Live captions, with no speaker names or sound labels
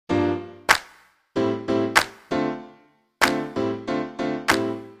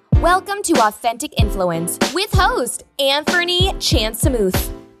Welcome to Authentic Influence with host Anthony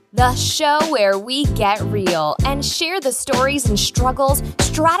Chansamuth, the show where we get real and share the stories and struggles,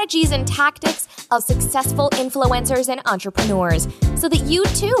 strategies and tactics of successful influencers and entrepreneurs so that you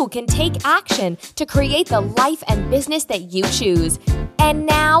too can take action to create the life and business that you choose. And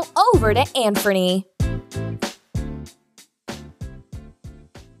now over to Anthony.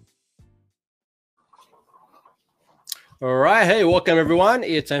 All right. Hey, welcome everyone.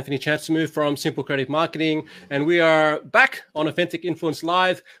 It's Anthony Chansamuth from Simple Creative Marketing, and we are back on Authentic Influence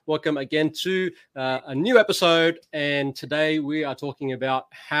Live. Welcome again to a new episode. And today we are talking about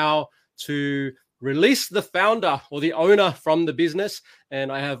how to release the founder or the owner from the business.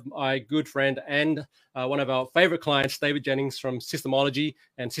 And I have my good friend and one of our favorite clients, David Jennings from Systemology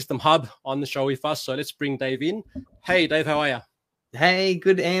and System Hub on the show with us. So let's bring Dave in. Hey, Dave, how are you? Hey,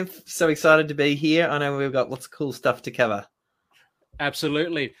 good, Amph. So excited to be here. I know we've got lots of cool stuff to cover.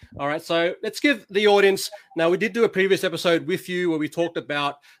 Absolutely. All right. So let's give the audience. Now, we did do a previous episode with you where we talked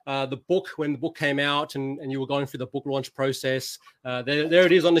about the book when the book came out and you were going through the book launch process. There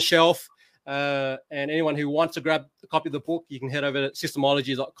it is on the shelf. And anyone who wants to grab a copy of the book, you can head over to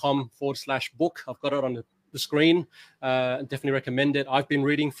systemology.com/book. I've got it on the screen. Definitely recommend it. I've been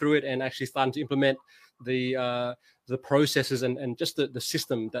reading through it and actually starting to implement the processes and just the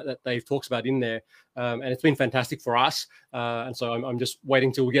system that Dave talks about in there. And it's been fantastic for us. And so I'm just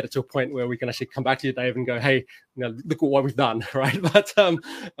waiting till we get it to a point where we can actually come back to you, Dave, and go, hey, look at what we've done, right? But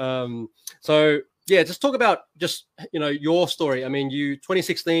so, yeah, just talk about just, your story. I mean,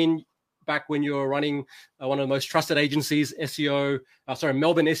 2016, back when you were running one of the most trusted agencies, Melbourne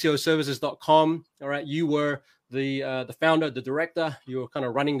SEO Services.com. All right. You were the founder, the director. You were kind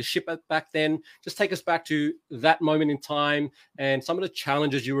of running the ship back then. Just take us back to that moment in time and some of the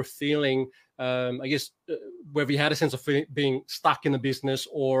challenges you were feeling, I guess, whether you had a sense of being stuck in the business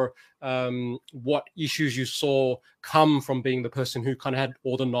or what issues you saw come from being the person who kind of had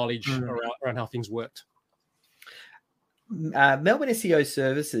all the knowledge around how things worked. Melbourne SEO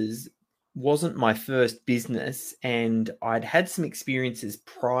Services wasn't my first business, and I'd had some experiences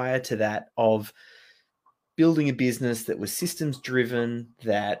prior to that of building a business that was systems driven,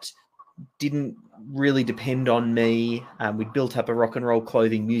 that didn't really depend on me. We'd built up a rock and roll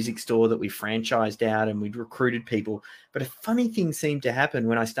clothing music store that we franchised out, and we'd recruited people. But a funny thing seemed to happen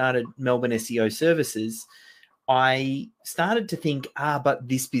when I started Melbourne SEO Services. I started to think, but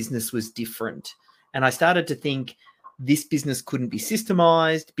this business was different. And I started to think this business couldn't be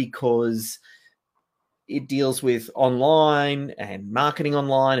systemized because it deals with online and marketing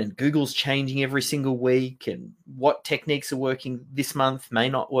online, and Google's changing every single week, and what techniques are working this month may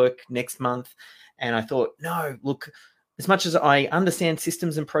not work next month. And I thought, no, look, as much as I understand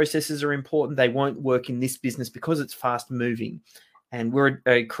systems and processes are important, they won't work in this business because it's fast moving. And we're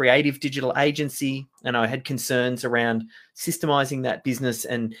a creative digital agency, and I had concerns around systemizing that business,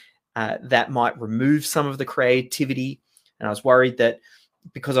 and that might remove some of the creativity. And I was worried that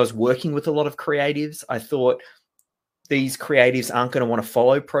because I was working with a lot of creatives, I thought these creatives aren't going to want to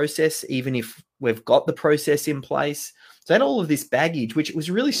follow process, even if we've got the process in place. So I had all of this baggage, which was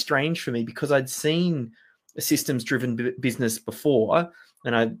really strange for me because I'd seen a systems-driven business before,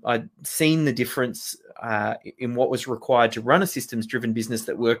 and I'd seen the difference in what was required to run a systems-driven business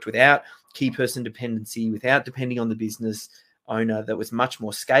that worked without key person dependency, without depending on the business owner, that was much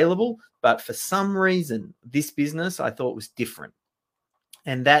more scalable. But for some reason, this business I thought was different.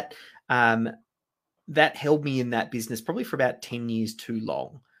 And that held me in that business probably for about 10 years too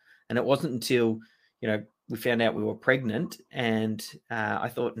long. And it wasn't until, we found out we were pregnant, and I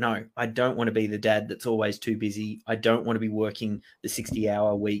thought, no, I don't want to be the dad that's always too busy. I don't want to be working the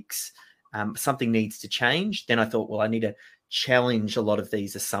 60-hour weeks. Something needs to change. Then I thought, well, I need to challenge a lot of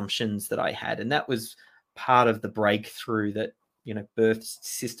these assumptions that I had. And that was part of the breakthrough that, birthed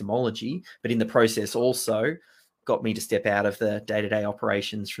Systemology, but in the process also got me to step out of the day-to-day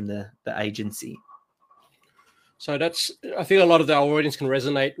operations from the agency. So I feel a lot of our audience can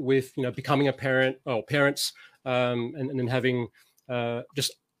resonate with, becoming a parent or parents, and then having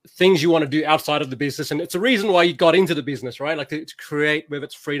just things you want to do outside of the business. And it's a reason why you got into the business, right? Like to create, whether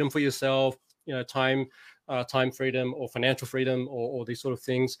it's freedom for yourself, time freedom or financial freedom or these sort of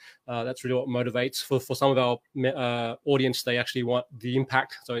things. That's really what motivates for some of our audience. They actually want the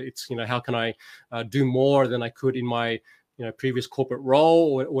impact. So it's, how can I do more than I could in my, previous corporate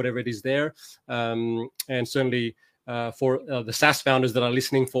role or whatever it is there. And certainly for the SaaS founders that are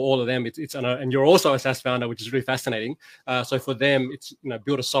listening, for all of them, it's and you're also a SaaS founder, which is really fascinating. So for them, it's,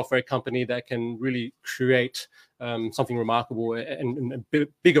 build a software company that can really create something remarkable and a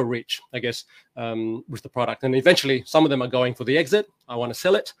bigger reach, I guess, with the product. And eventually, some of them are going for the exit. I want to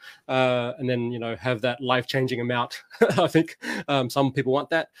sell it, and then have that life-changing amount. I think some people want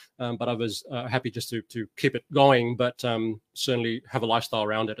that, but others are happy just to keep it going, but certainly have a lifestyle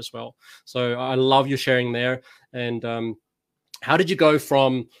around it as well. So I love you sharing there. And how did you go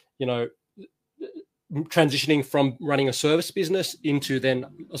from transitioning from running a service business into then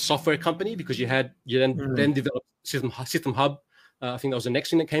a software company, because you then developed System Hub. I think that was the next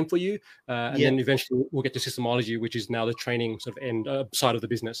thing that came for you, and then eventually we'll get to Systemology, which is now the training sort of end side of the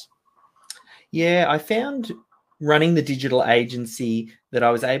business. Yeah, I found running the digital agency that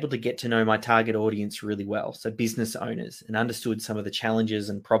I was able to get to know my target audience really well, so business owners, and understood some of the challenges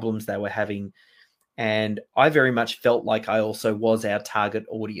and problems they were having. And I very much felt like I also was our target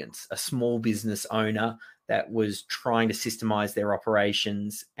audience, a small business owner that was trying to systemize their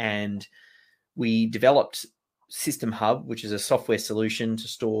operations. And we developed System Hub, which is a software solution to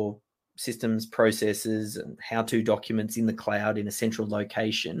store systems, processes, and how-to documents in the cloud in a central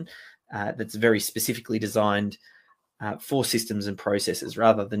location that's very specifically designed for systems and processes,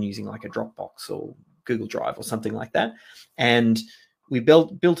 rather than using like a Dropbox or Google Drive or something like that. And we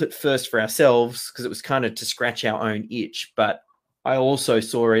built it first for ourselves because it was kind of to scratch our own itch, but I also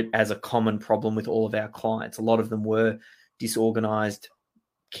saw it as a common problem with all of our clients. A lot of them were disorganized,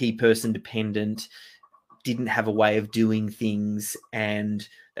 key person dependent, didn't have a way of doing things. And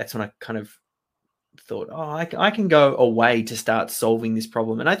that's when I kind of thought, I can go away to start solving this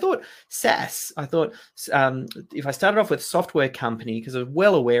problem. And I thought SaaS. I thought if I started off with a software company, because I was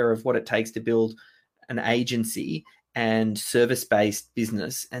well aware of what it takes to build an agency and service-based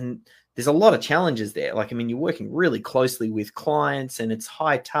business. And there's a lot of challenges there. You're working really closely with clients and it's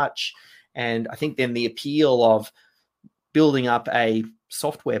high touch. And I think then the appeal of building up a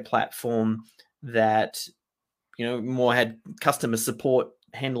software platform that, more had customer support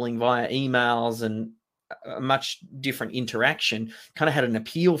handling via emails and a much different interaction kind of had an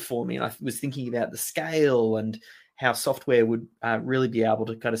appeal for me. And I was thinking about the scale and how software would really be able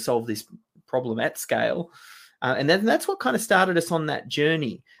to kind of solve this problem at scale. And then that's what kind of started us on that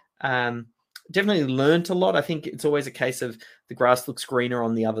journey. Definitely learned a lot. I think it's always a case of the grass looks greener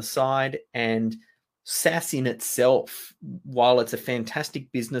on the other side. And SaaS in itself, while it's a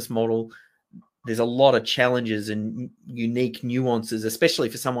fantastic business model, there's a lot of challenges and unique nuances, especially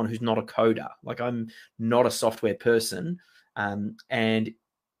for someone who's not a coder. I'm not a software person. And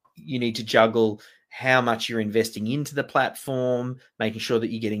you need to juggle how much you're investing into the platform, making sure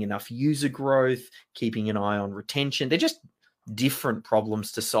that you're getting enough user growth, keeping an eye on retention. They're just different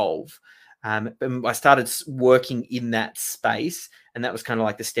problems to solve. I started working in that space, and that was kind of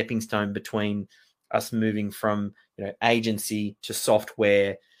like the stepping stone between us moving from agency to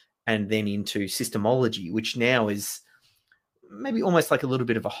software and then into Systemology, which now is maybe almost like a little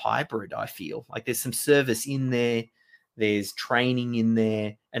bit of a hybrid, I feel. There's some service in there, there's training in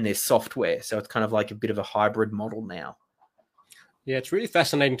there, and there's software. So it's kind of like a bit of a hybrid model now. Yeah, it's really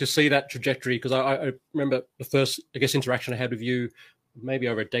fascinating to see that trajectory, because I remember the first, interaction I had with you maybe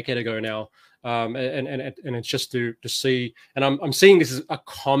over a decade ago now. And it's just to see, and I'm seeing this as a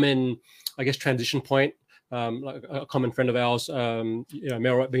common, transition point. Like a common friend of ours,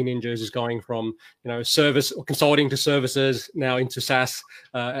 Mel at Ninjas is going from, service or consulting to services now into SaaS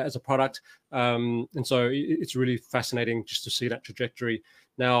as a product. And so it's really fascinating just to see that trajectory.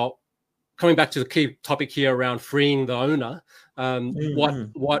 Now, coming back to the key topic here around freeing the owner,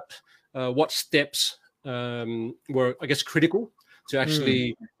 what steps were, critical to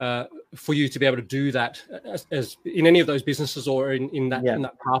actually for you to be able to do that as in any of those businesses or in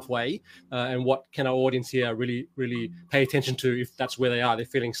that pathway, and what can our audience here really pay attention to if that's where they are? They're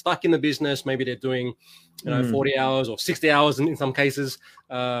feeling stuck in the business. Maybe they're doing 40 hours or 60 hours in some cases,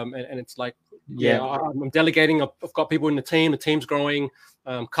 and it's like, I'm delegating. I've got people in the team. The team's growing.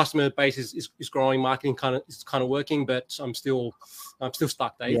 Customer base is growing. Marketing is kind of working, but I'm still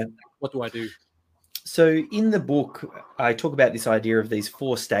stuck, Dave. Yeah. What do I do? So in the book, I talk about this idea of these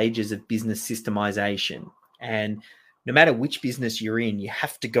 4 stages of business systemization. And no matter which business you're in, you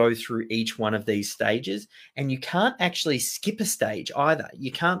have to go through each one of these stages. And you can't actually skip a stage either.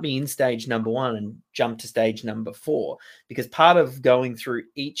 You can't be in stage number 1 and jump to stage number 4, because part of going through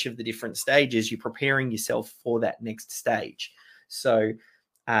each of the different stages, you're preparing yourself for that next stage. So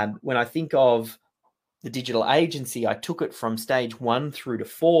when I think of the digital agency, I took it from stage 1 through to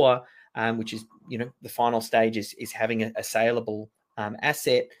 4, which is, the final stage is having a saleable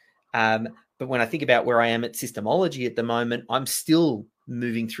asset. But when I think about where I am at Systemology at the moment, I'm still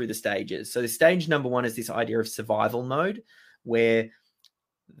moving through the stages. So the stage number 1 is this idea of survival mode, where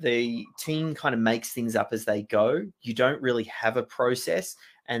the team kind of makes things up as they go. You don't really have a process.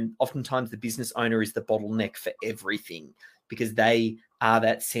 And oftentimes the business owner is the bottleneck for everything because they are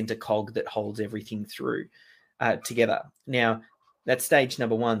that center cog that holds everything through together. Now, that's stage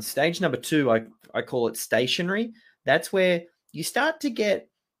number one. Stage number two, I call it stationary. That's where you start to get,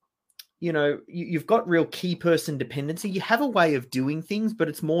 you've got real key person dependency. You have a way of doing things, but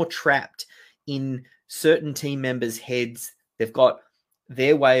it's more trapped in certain team members' heads. They've got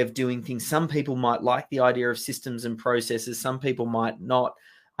their way of doing things. Some people might like the idea of systems and processes. Some people might not.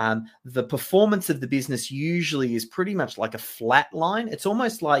 The performance of the business usually is pretty much like a flat line. It's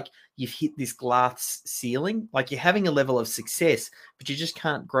almost like you've hit this glass ceiling, like you're having a level of success, but you just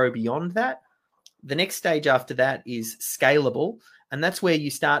can't grow beyond that. The next stage after that is scalable. And that's where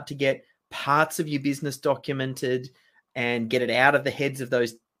you start to get parts of your business documented and get it out of the heads of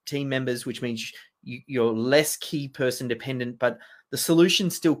those team members, which means you're less key person dependent, but the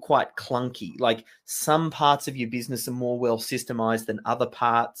solution's still quite clunky. Like some parts of your business are more well systemized than other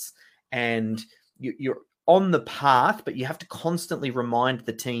parts, and you're on the path, but you have to constantly remind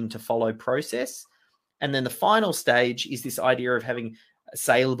the team to follow process. And then the final stage is this idea of having a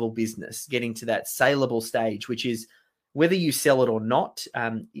saleable business, getting to that saleable stage, which is whether you sell it or not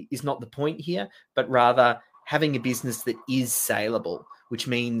is not the point here, but rather having a business that is saleable, which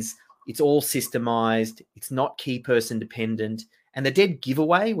means it's all systemized, it's not key person dependent. And the dead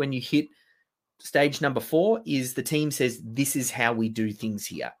giveaway when you hit stage number 4 is the team says, this is how we do things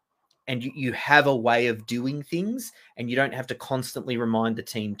here. And you have a way of doing things and you don't have to constantly remind the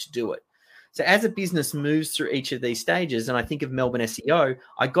team to do it. So as a business moves through each of these stages, and I think of Melbourne SEO,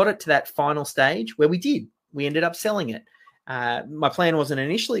 I got it to that final stage where we ended up selling it. My plan wasn't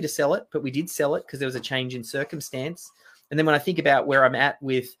initially to sell it, but we did sell it because there was a change in circumstance. And then when I think about where I'm at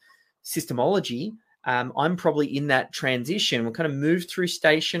with Systemology, I'm probably in that transition. We'll kind of move through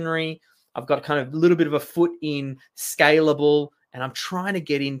stationary. I've got kind of a little bit of a foot in scalable, and I'm trying to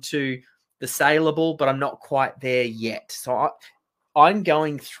get into the saleable, but I'm not quite there yet. So I'm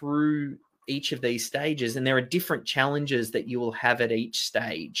going through each of these stages, and there are different challenges that you will have at each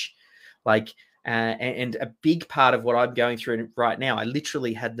stage. And a big part of what I'm going through right now, I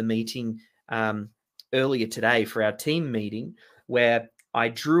literally had the meeting earlier today for our team meeting where I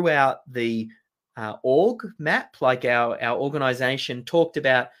drew out the org map, like our organization talked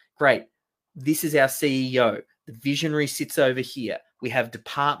about, great, this is our CEO. The visionary sits over here. We have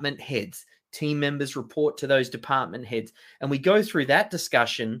department heads. Team members report to those department heads. And we go through that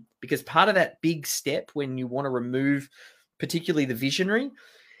discussion because part of that big step when you want to remove particularly the visionary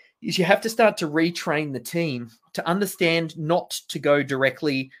is you have to start to retrain the team to understand not to go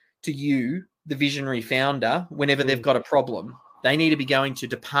directly to you, the visionary founder, whenever they've got a problem. They need to be going to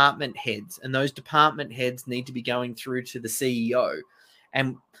department heads, and those department heads need to be going through to the CEO.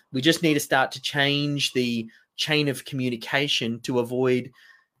 And we just need to start to change the chain of communication to avoid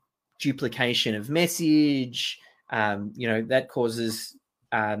duplication of message. That causes,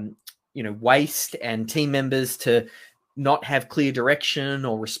 waste and team members to not have clear direction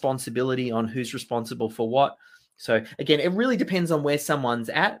or responsibility on who's responsible for what. So again, it really depends on where someone's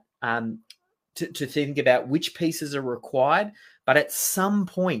at to think about which pieces are required. But at some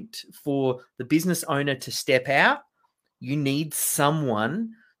point for the business owner to step out, you need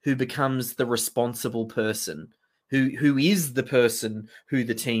someone who becomes the responsible person, who is the person who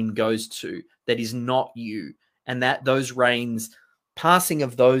the team goes to, that is not you. And that those reins, passing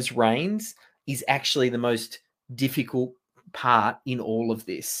of those reins is actually the most difficult part in all of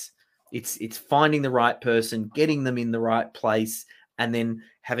this. It's finding the right person, getting them in the right place, and then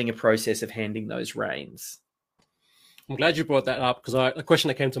having a process of handing those reins. I'm glad you brought that up because a question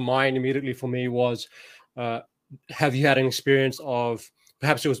that came to mind immediately for me was, have you had an experience of,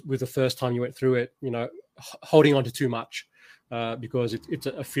 perhaps it was with the first time you went through it, holding on to too much because it's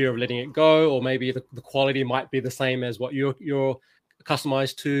a fear of letting it go, or maybe the quality might be the same as what you're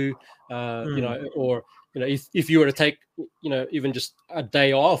customized to, or if you were to take, even just a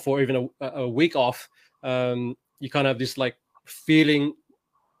day off or even a week off, you kind of have this like feeling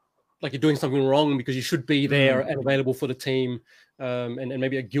like you're doing something wrong because you should be there and available for the team, and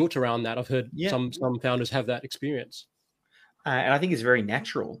maybe a guilt around that. I've heard some founders have that experience. And I think it's very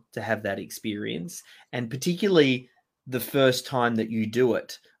natural to have that experience, and particularly the first time that you do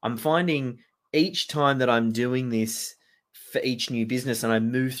it. I'm finding each time that I'm doing this for each new business and I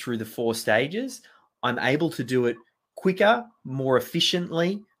move through the 4 stages, I'm able to do it quicker, more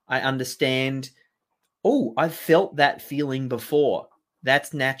efficiently. I understand, I've felt that feeling before.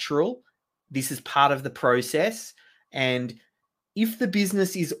 That's natural. This is part of the process. And if the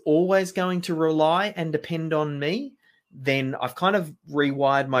business is always going to rely and depend on me, then I've kind of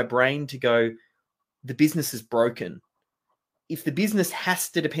rewired my brain to go, the business is broken. If the business has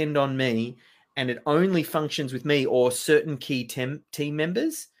to depend on me and it only functions with me or certain key team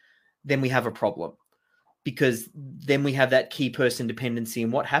members, then we have a problem, because then we have that key person dependency.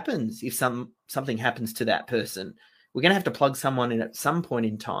 And what happens if something happens to that person? We're going to have to plug someone in at some point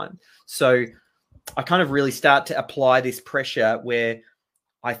in time. So I kind of really start to apply this pressure where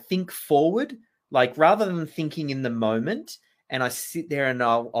I think forward, like rather than thinking in the moment, and I sit there and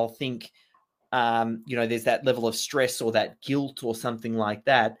I'll think, there's that level of stress or that guilt or something like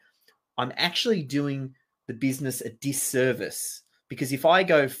that. I'm actually doing the business a disservice, because if I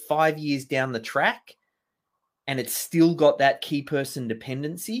go 5 years down the track and it's still got that key person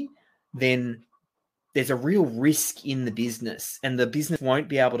dependency, then there's a real risk in the business, and the business won't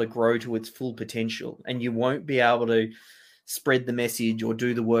be able to grow to its full potential, and you won't be able to spread the message or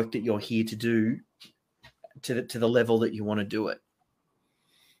do the work that you're here to do to the level that you want to do it.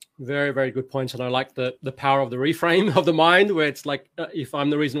 Very, very good points. And I like the power of the reframe of the mind, where it's like, if I'm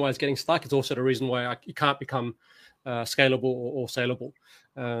the reason why it's getting stuck, it's also the reason why it can't become scalable or saleable.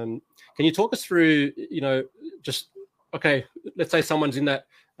 Can you talk us through, okay, let's say someone's in that,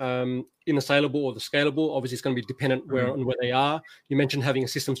 in the saleable or the scalable, obviously it's going to be dependent on where they are. You mentioned having a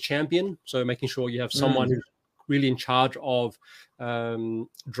systems champion, so making sure you have someone who's really in charge of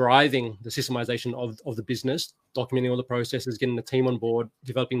driving the systemization of the business, documenting all the processes, getting the team on board,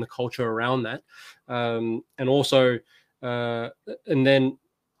 developing the culture around that, and then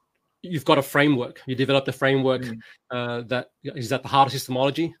you've got a framework. You developed a framework that is at the heart of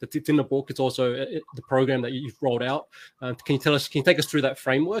systemology. It's in the book. It's also the program that you've rolled out. Can you take us through that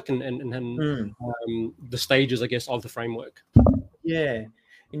framework and the stages, I guess, of the framework? Yeah,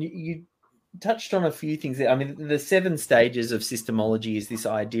 and you touched on a few things there. I mean, the 7 stages of systemology is this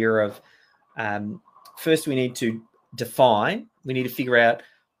idea of first we need to define. We need to figure out,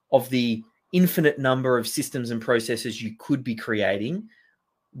 of the infinite number of systems and processes you could be creating,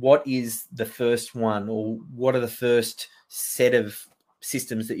 what is the first one, or what are the first set of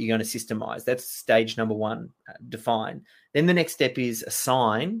systems that you're going to systemize? That's stage number 1, define. Then the next step is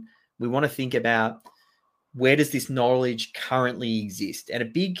assign. We want to think about, where does this knowledge currently exist? And a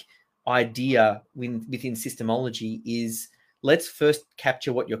big idea within systemology is, let's first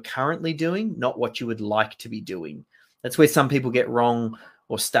capture what you're currently doing, not what you would like to be doing. That's where some people get wrong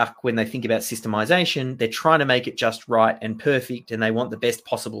or stuck when they think about systemization. They're trying to make it just right and perfect, and they want the best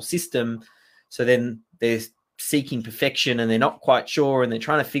possible system. So then they're seeking perfection and they're not quite sure, and they're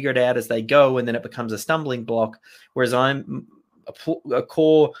trying to figure it out as they go, and then it becomes a stumbling block. Whereas I'm a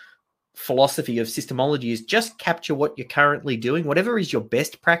core philosophy of systemology is just capture what you're currently doing, whatever is your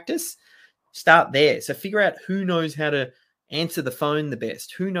best practice, start there. So figure out who knows how to answer the phone the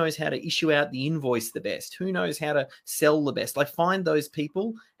best, who knows how to issue out the invoice the best, who knows how to sell the best. Like, find those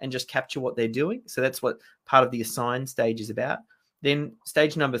people and just capture what they're doing. So that's what part of the assign stage is about. Then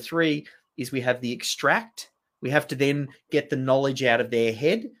stage number 3 is we have the extract. We have to then get the knowledge out of their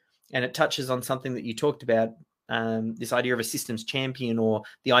head, and it touches on something that you talked about, this idea of a systems champion, or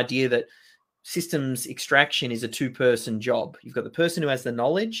the idea that systems extraction is a 2-person job. You've got the person who has the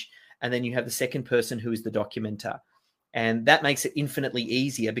knowledge, and then you have the second person who is the documenter. And that makes it infinitely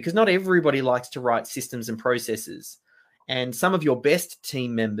easier, because not everybody likes to write systems and processes. And some of your best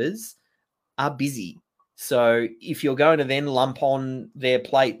team members are busy. So if you're going to then lump on their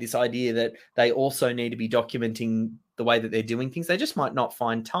plate this idea that they also need to be documenting the way that they're doing things, they just might not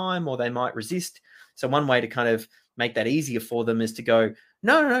find time, or they might resist. So one way to kind of make that easier for them is to go,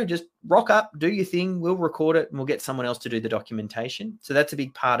 no, just rock up, do your thing, we'll record it, and we'll get someone else to do the documentation. So that's a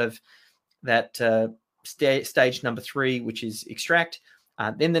big part of that stage number 3, which is extract.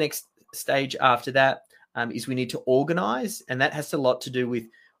 Then the next stage after that is we need to organize, and that has a lot to do with,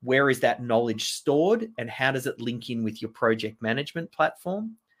 where is that knowledge stored and how does it link in with your project management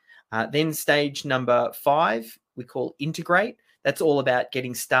platform. Then stage number 5 we call integrate. That's all about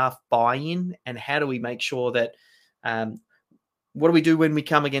getting staff buy-in, and how do we make sure that what do we do when we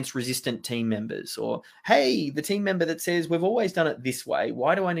come against resistant team members? Or, hey, the team member that says, we've always done it this way,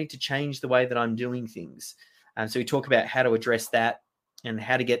 why do I need to change the way that I'm doing things? So we talk about how to address that and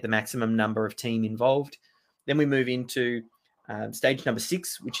how to get the maximum number of team involved. Then we move into stage number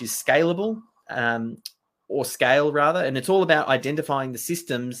 6, which is scalable, or scale rather. And it's all about identifying the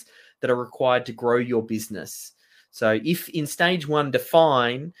systems that are required to grow your business. So if in stage 1,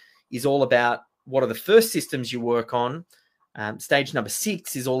 define is all about what are the first systems you work on, stage number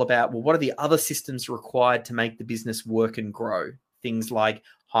 6 is all about, well, what are the other systems required to make the business work and grow? Things like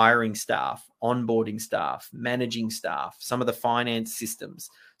hiring staff, onboarding staff, managing staff, some of the finance systems.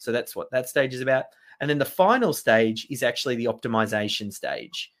 So that's what that stage is about. And then the final stage is actually the optimization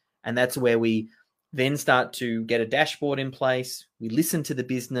stage. And that's where we then start to get a dashboard in place. We listen to the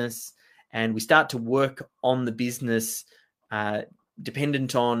business and we start to work on the business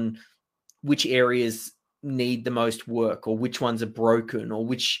dependent on which areas need the most work, or which ones are broken, or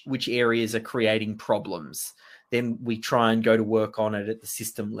which areas are creating problems. Then we try and go to work on it at the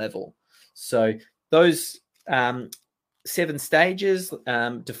system level. So those 7 stages: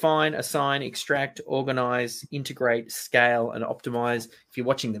 define, assign, extract, organize, integrate, scale, and optimize. If you're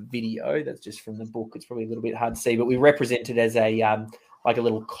watching the video, that's just from the book, it's probably a little bit hard to see, but we represent it as a like a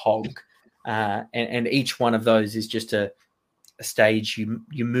little cog, and each one of those is just a stage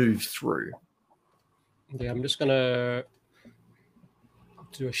you move through. Yeah, I'm just gonna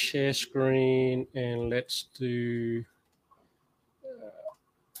do a share screen, and let's do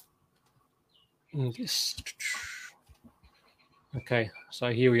this. Okay,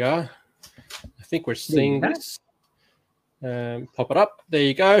 so here we are. I think we're seeing this. Pop it up. There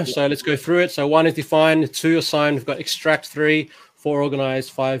you go. So let's go through it. So 1 is define, 2 assign. We've got extract, 3, 4 organize,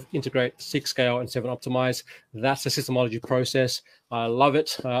 5 integrate, 6 scale, and 7 optimize. That's the systemology process. I love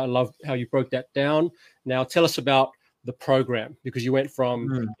it. I love how you broke that down. Now tell us about the program, because you went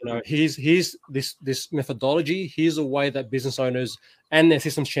from here's this methodology. Here's a way that business owners and their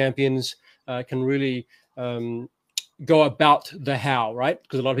systems champions can really go about the how, right?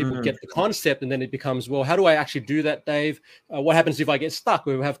 Because a lot of people get the concept and then it becomes, well, how do I actually do that, Dave? What happens if I get stuck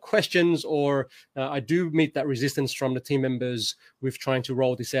or have questions, or I do meet that resistance from the team members with trying to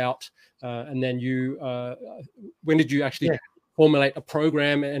roll this out? And then you, when did you actually formulate a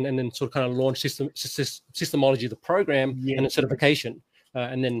program and then sort of kind of launch systemology, the program, and the certification,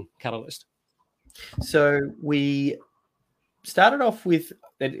 and then Catalyst? So we started off with,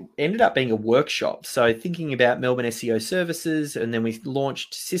 it ended up being a workshop. So thinking about Melbourne SEO services, and then we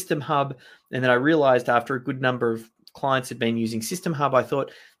launched System Hub. And then I realized after a good number of clients had been using System Hub, I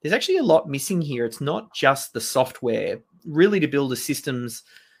thought there's actually a lot missing here. It's not just the software. Really, to build a systems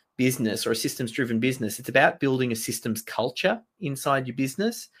business or a systems driven business, it's about building a systems culture inside your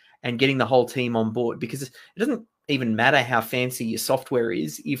business and getting the whole team on board, because it doesn't even matter how fancy your software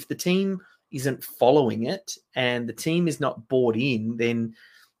is. If the team isn't following it and the team is not bought in, then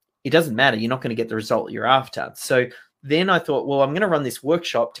it doesn't matter. You're not going to get the result you're after. So then I thought, well, I'm going to run this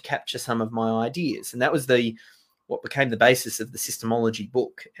workshop to capture some of my ideas. And that was what became the basis of the Systemology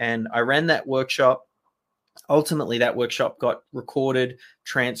book. And I ran that workshop. Ultimately, that workshop got recorded,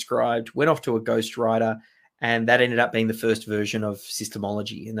 transcribed, went off to a ghostwriter, and that ended up being the first version of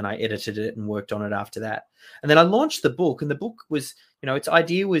Systemology. And then I edited it and worked on it after that. And then I launched the book, and the book was, its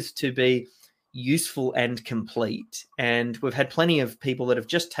idea was to be useful and complete. And we've had plenty of people that have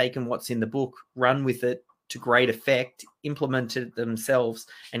just taken what's in the book, run with it to great effect, implemented it themselves,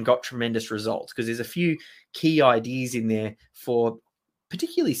 and got tremendous results. Because there's a few key ideas in there for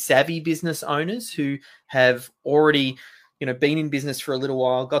particularly savvy business owners who have already, been in business for a little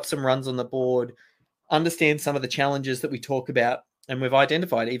while, got some runs on the board, understand some of the challenges that we talk about, and we've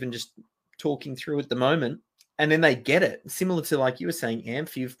identified even just talking through at the moment. And then they get it. Similar to, like you were saying,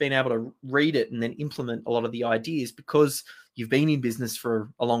 Amph, you've been able to read it and then implement a lot of the ideas because you've been in business for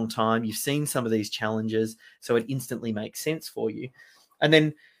a long time. You've seen some of these challenges, so it instantly makes sense for you. And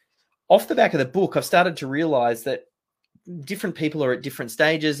then off the back of the book, I've started to realize that different people are at different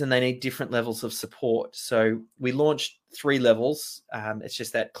stages and they need different levels of support. So we launched 3 levels. It's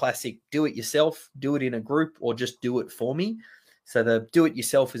just that classic do it yourself, do it in a group, or just do it for me. So the do it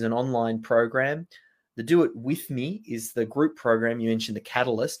yourself is an online program. The Do It With Me is the group program. You mentioned the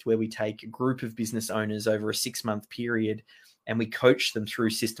Catalyst, where we take a group of business owners over a 6-month period and we coach them through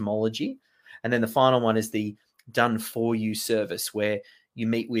Systemology. And then the final one is the Done For You service, where you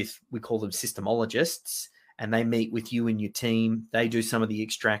meet with, we call them systemologists, and they meet with you and your team. They do some of the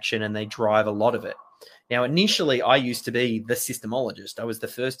extraction and they drive a lot of it. Now, initially, I used to be the systemologist. I was the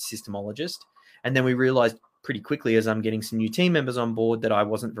first systemologist. And then we realized pretty quickly, as I'm getting some new team members on board, that I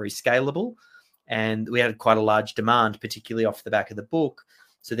wasn't very scalable. And we had quite a large demand, particularly off the back of the book.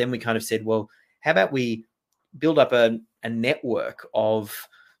 So then we kind of said, well, how about we build up a network of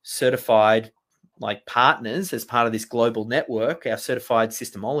certified partners as part of this global network, our certified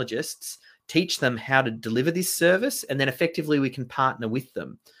systemologists, teach them how to deliver this service, and then effectively we can partner with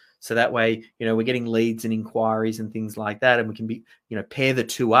them. So that way, we're getting leads and inquiries and things like that. And we can be, pair the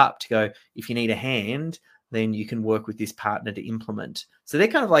two up to go, if you need a hand, then you can work with this partner to implement. So they're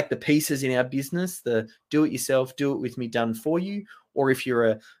kind of like the pieces in our business, the do it yourself, do it with me, done for you. Or if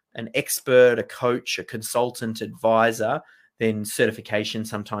you're an expert, a coach, a consultant, advisor, then certification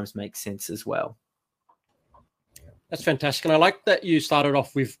sometimes makes sense as well. That's fantastic. And I like that you started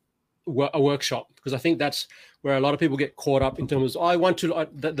off with a workshop, because I think that's where a lot of people get caught up in terms of,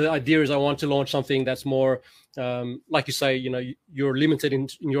 the idea is I want to launch something that's more, like you say, you're limited in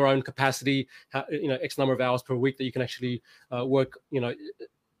your own capacity, X number of hours per week that you can actually work,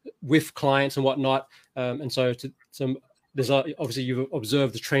 with clients and whatnot. And so there's obviously you've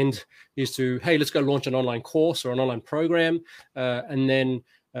observed the trend is to, hey, let's go launch an online course or an online program. And then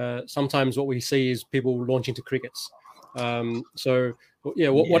sometimes what we see is people launching to crickets. So yeah,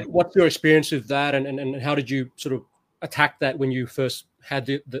 what's your experience with that, and how did you sort of attack that when you first had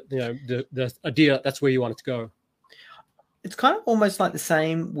the idea that's where you wanted to go? It's kind of almost like the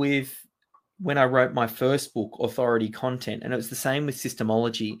same with when I wrote my first book, Authority Content, and it was the same with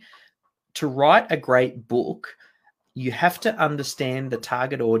Systemology. To write a great book, you have to understand the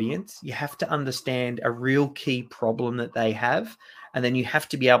target audience, you have to understand a real key problem that they have, and then you have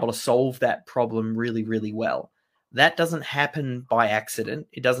to be able to solve that problem really, really well. That doesn't happen by accident.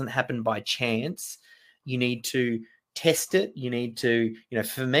 It doesn't happen by chance. You need to test it. You need to,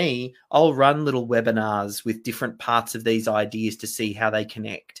 for me, I'll run little webinars with different parts of these ideas to see how they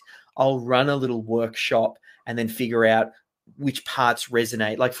connect. I'll run a little workshop and then figure out which parts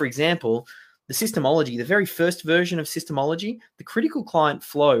resonate. Like, for example, the Systemology, the very first version of Systemology, the critical client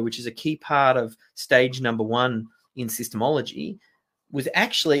flow, which is a key part of stage number 1 in Systemology, was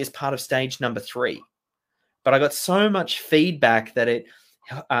actually as part of stage number 3. But I got so much feedback that it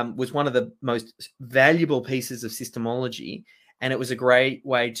was one of the most valuable pieces of Systemology, and it was a great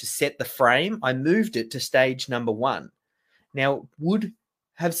way to set the frame. I moved it to stage number 1. Now, would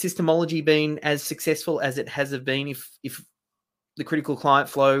have Systemology been as successful as it has been if the critical client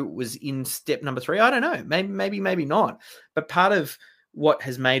flow was in step number 3? I don't know. Maybe not. But part of what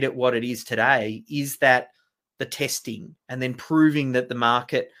has made it what it is today is that the testing and then proving that the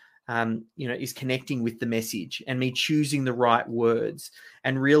market is connecting with the message, and me choosing the right words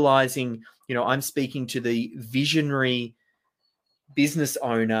and realizing, I'm speaking to the visionary business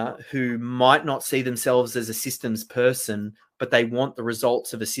owner who might not see themselves as a systems person, but they want the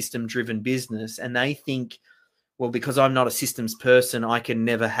results of a system-driven business. And they think, well, because I'm not a systems person, I can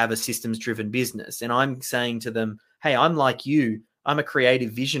never have a systems-driven business. And I'm saying to them, hey, I'm like you. I'm a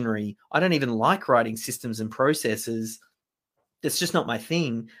creative visionary. I don't even like writing systems and processes. That's just not my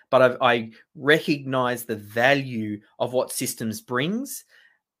thing, but I recognize the value of what systems brings.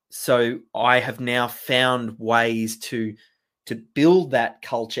 So I have now found ways to build that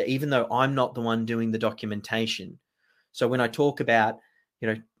culture, even though I'm not the one doing the documentation. So when I talk about,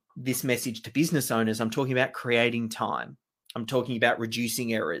 this message to business owners, I'm talking about creating time. I'm talking about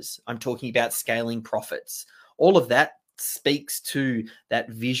reducing errors. I'm talking about scaling profits. All of that speaks to that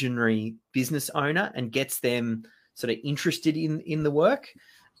visionary business owner and gets them sort of interested in the work.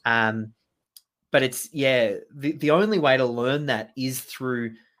 But it's, the only way to learn that is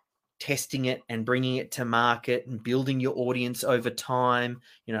through testing it and bringing it to market and building your audience over time,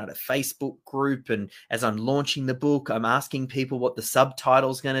 at a Facebook group. And as I'm launching the book, I'm asking people what the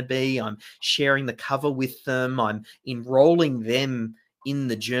subtitle's going to be. I'm sharing the cover with them. I'm enrolling them in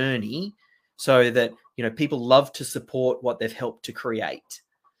the journey so that, people love to support what they've helped to create.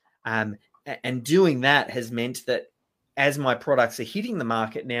 And doing that has meant that as my products are hitting the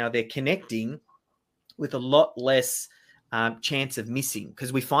market now, they're connecting with a lot less chance of missing,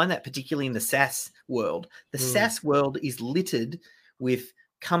 because we find that particularly in the SaaS world. The SaaS world is littered with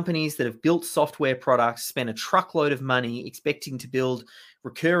companies that have built software products, spent a truckload of money expecting to build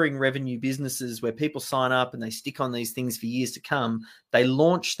recurring revenue businesses where people sign up and they stick on these things for years to come. They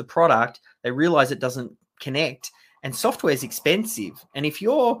launch the product, they realize it doesn't connect, and software is expensive. And if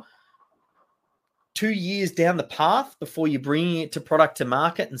you're 2 years down the path before you're bringing it to product to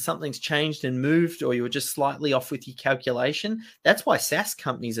market and something's changed and moved, or you were just slightly off with your calculation, that's why SaaS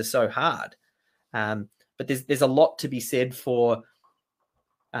companies are so hard. But there's a lot to be said for,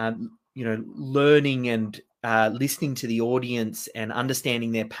 learning and listening to the audience and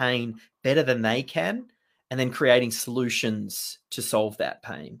understanding their pain better than they can, and then creating solutions to solve that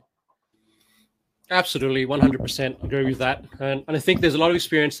pain. Absolutely, 100% agree with that. And I think there's a lot of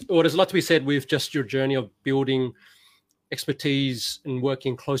experience, or there's a lot to be said with just your journey of building expertise and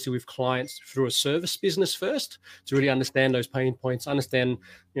working closely with clients through a service business first, to really understand those pain points, understand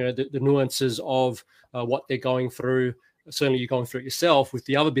the nuances of what they're going through. Certainly you're going through it yourself with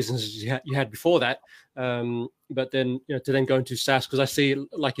the other businesses you had before that. But then to then go into SaaS, because I see,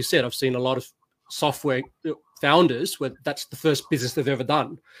 like you said, I've seen a lot of software founders where that's the first business they've ever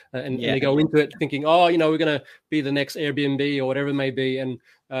done, and they go into it thinking, we're going to be the next Airbnb or whatever it may be, and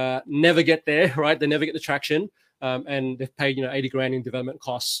never get there, right? They never get the traction, and they've paid 80 grand in development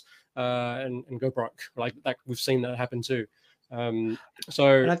costs and go broke. Like that, we've seen that happen too. So,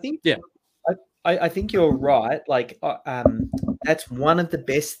 And I think, yeah. I think you're right. Like, that's one of the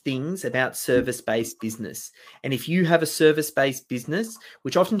best things about service-based business. And if you have a service-based business,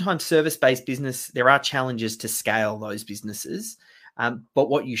 which oftentimes service-based business, there are challenges to scale those businesses. But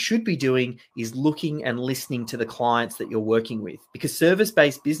what you should be doing is looking and listening to the clients that you're working with, because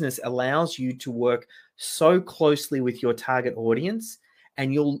service-based business allows you to work so closely with your target audience,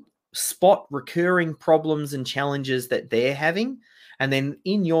 and you'll spot recurring problems and challenges that they're having. And then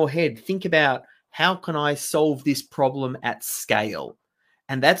in your head, think about, how can I solve this problem at scale?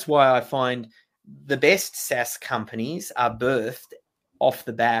 And that's why I find the best SaaS companies are birthed off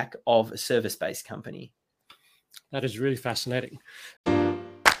the back of a service-based company. That is really fascinating.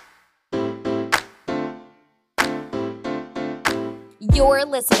 You're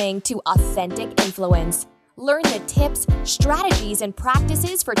listening to Authentic Influence. Learn the tips, strategies, and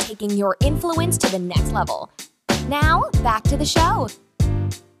practices for taking your influence to the next level. Now, back to the show.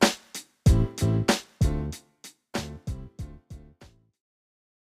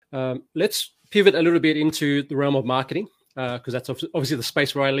 Let's pivot a little bit into the realm of marketing, because that's obviously the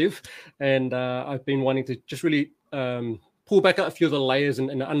space where I live. And I've been wanting to just really pull back a few of the layers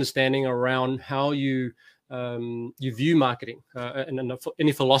and understanding around how you view marketing, and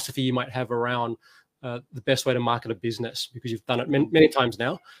any philosophy you might have around the best way to market a business, because you've done it many times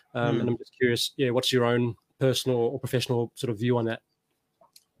now. And I'm just curious, what's your own personal or professional sort of view on that?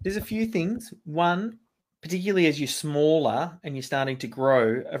 There's a few things. One, particularly as you're smaller and you're starting to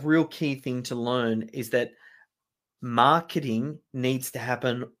grow, a real key thing to learn is that marketing needs to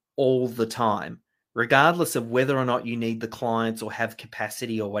happen all the time, regardless of whether or not you need the clients or have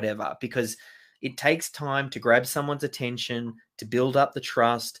capacity or whatever, because it takes time to grab someone's attention, to build up the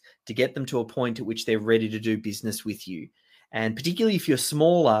trust, to get them to a point at which they're ready to do business with you. And particularly if you're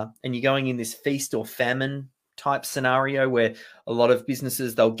smaller and you're going in this feast or famine type scenario where a lot of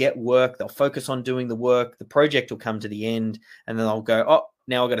businesses, they'll get work, they'll focus on doing the work, the project will come to the end, and then they'll go, oh,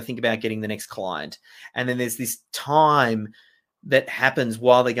 now I've got to think about getting the next client. And then there's this time that happens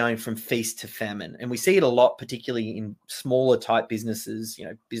while they're going from feast to famine. And we see it a lot, particularly in smaller type businesses,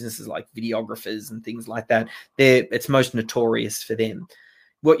 businesses like videographers and things like that. It's most notorious for them.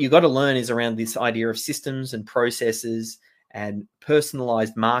 What you've got to learn is around this idea of systems and processes and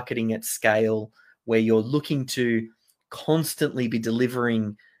personalized marketing at scale, where you're looking to constantly be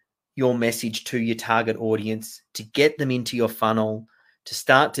delivering your message to your target audience, to get them into your funnel, to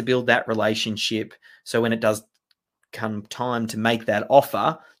start to build that relationship. So when it does come time to make that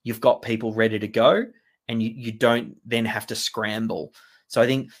offer, you've got people ready to go, and you don't then have to scramble. So I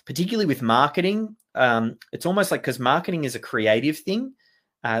think particularly with marketing, it's almost like, because marketing is a creative thing,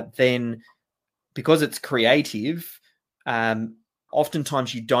 then because it's creative,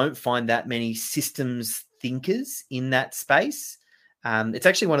 oftentimes you don't find that many systems thinkers in that space. It's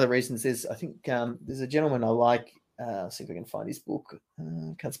actually one of the reasons there's a gentleman I like. Let's see if I can find his book.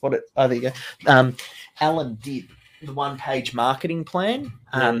 Can't spot it. Oh, there you go. Alan Dibb, the one-page marketing plan,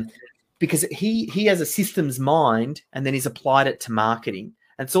 because he has a systems mind, and then he's applied it to marketing.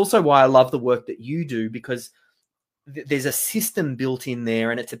 And it's also why I love the work that you do, because there's a system built in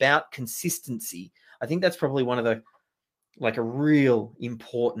there, and it's about consistency. I think that's probably one of the, like, a real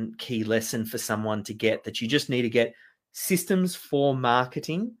important key lesson for someone to get, that you just need to get systems for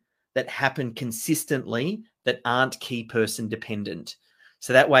marketing that happen consistently, that aren't key person dependent.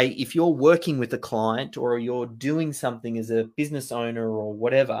 So that way, if you're working with a client or you're doing something as a business owner or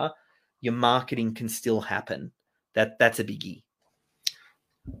whatever, your marketing can still happen. That's a biggie.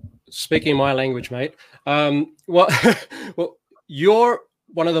 Speaking my language, mate. Well, you're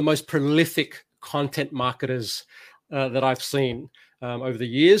one of the most prolific content marketers that I've seen over the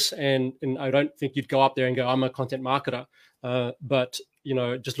years, and I don't think you'd go up there and go, I'm a content marketer. But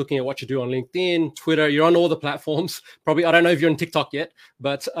just looking at what you do on LinkedIn, Twitter, you're on all the platforms. Probably, I don't know if you're on TikTok yet,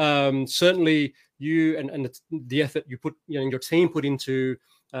 but certainly you and the effort you put, your team put into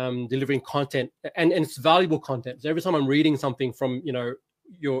delivering content, and it's valuable content. So every time I'm reading something from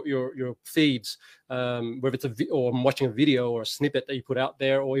your feeds, whether it's or I'm watching a video or a snippet that you put out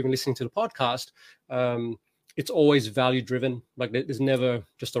there, or even listening to the podcast, it's always value driven. Like, there's never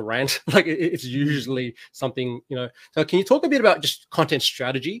just a rant. Like, it's usually something, So can you talk a bit about just content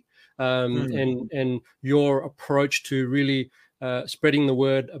strategy and your approach to really spreading the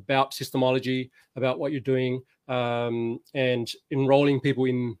word about systemology, about what you're doing, and enrolling people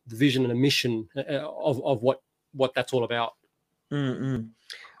in the vision and a mission of what that's all about? I'm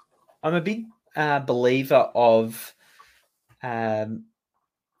a big believer of I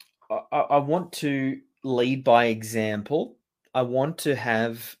want to lead by example. I want to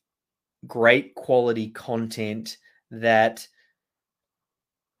have great quality content that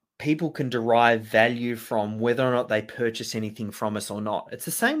people can derive value from whether or not they purchase anything from us or not. It's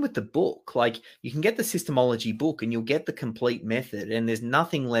the same with the book. Like, you can get the Systemology book and you'll get the complete method, and there's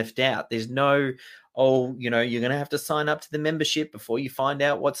nothing left out. There's no, oh, you're going to have to sign up to the membership before you find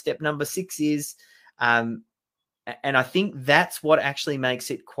out what step number 6 is. And I think that's what actually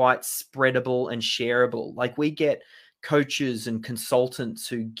makes it quite spreadable and shareable. Like, we get coaches and consultants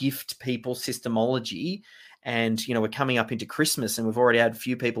who gift people Systemology, and we're coming up into Christmas and we've already had a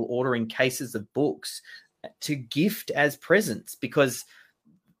few people ordering cases of books to gift as presents, because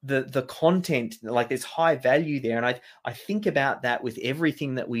the content, like, there's high value there. And I think about that with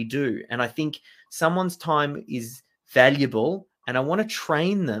everything that we do, and I think someone's time is valuable, and I want to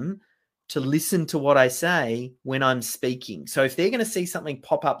train them to listen to what I say when I'm speaking. So if they're going to see something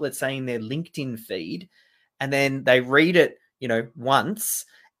pop up, let's say in their LinkedIn feed, and then they read it, once,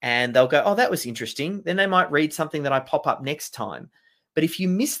 and they'll go, oh, that was interesting. Then they might read something that I pop up next time. But if you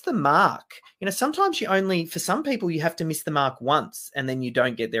miss the mark, sometimes for some people, you have to miss the mark once and then you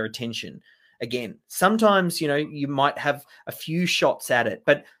don't get their attention again. Sometimes, you might have a few shots at it,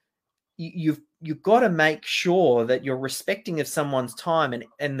 but you've got to make sure that you're respecting of someone's time.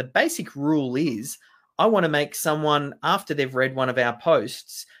 And the basic rule is, I want to make someone, after they've read one of our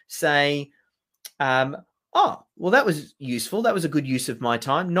posts, say, oh, well, that was useful. That was a good use of my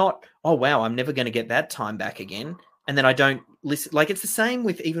time. Not, oh, wow, I'm never going to get that time back again. And then I don't listen. Like, it's the same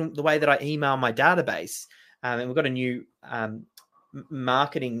with even the way that I email my database. And we've got a new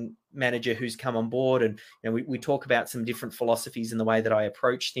marketing manager who's come on board. And we talk about some different philosophies in the way that I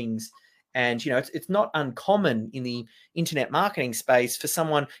approach things. And, it's not uncommon in the internet marketing space for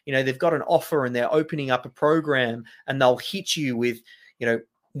someone, they've got an offer and they're opening up a program, and they'll hit you with,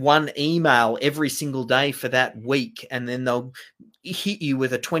 one email every single day for that week. And then they'll hit you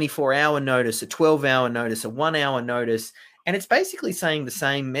with a 24-hour notice, a 12-hour notice, a 1-hour notice. And it's basically saying the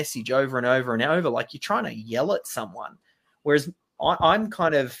same message over and over and over, like you're trying to yell at someone. Whereas I'm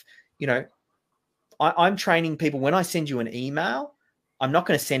kind of, I'm training people. When I send you an email, I'm not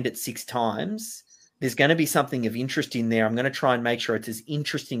going to send it 6 times. There's going to be something of interest in there. I'm going to try and make sure it's as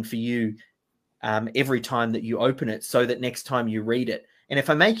interesting for you every time that you open it, so that next time you read it. And if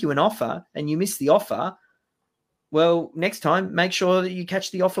I make you an offer and you miss the offer, well, next time, make sure that you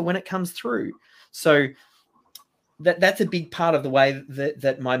catch the offer when it comes through. So that's a big part of the way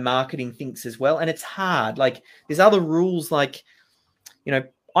that my marketing thinks as well. And it's hard. Like, there's other rules, like,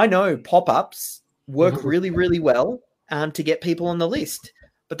 I know pop-ups work really, really well to get people on the list.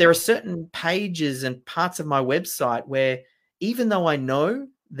 But there are certain pages and parts of my website where, even though I know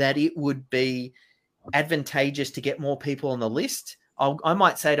that it would be advantageous to get more people on the list, I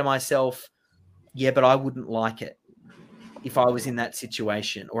might say to myself, yeah, but I wouldn't like it if I was in that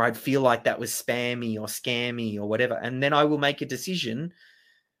situation, or I'd feel like that was spammy or scammy or whatever. And then I will make a decision,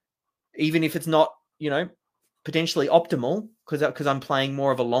 even if it's not, potentially optimal, because I'm playing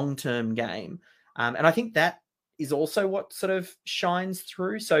more of a long-term game. And I think that is also what sort of shines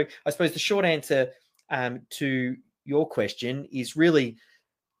through. So I suppose the short answer to your question is really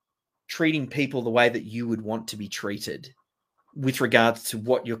treating people the way that you would want to be treated, with regards to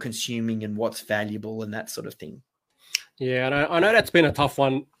what you're consuming and what's valuable and that sort of thing. Yeah, and I know that's been a tough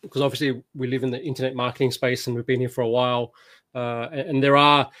one, because obviously we live in the internet marketing space and we've been here for a while. And there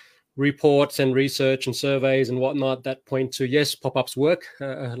are reports and research and surveys and whatnot that point to, yes, pop-ups work,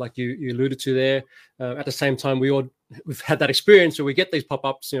 like you alluded to there. At the same time, we've had that experience where we get these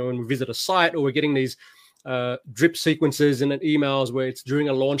pop-ups, when we visit a site, or we're getting these drip sequences in emails where it's during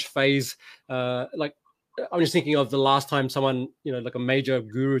a launch phase. Like, I'm just thinking of the last time someone, like a major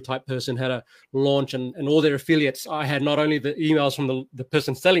guru type person had a launch, and all their affiliates, I had not only the emails from the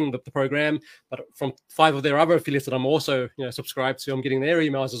person selling the program, but from 5 of their other affiliates that I'm also, subscribed to. I'm getting their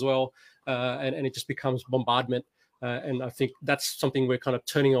emails as well. And it just becomes bombardment. And I think that's something we're kind of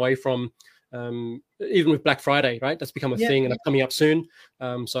turning away from, even with Black Friday, right? That's become a thing, and it's coming up soon.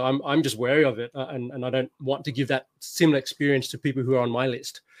 So I'm just wary of it. And I don't want to give that similar experience to people who are on my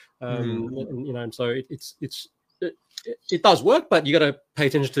list. And so it does work, but you got to pay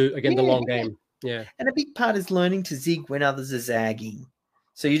attention to, again, the long game. Yeah. And a big part is learning to zig when others are zagging.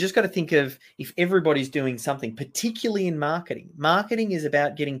 So you just got to think of, if everybody's doing something, particularly in marketing is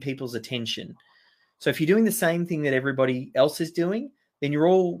about getting people's attention. So if you're doing the same thing that everybody else is doing, then you're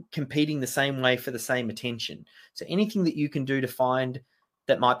all competing the same way for the same attention. So anything that you can do to find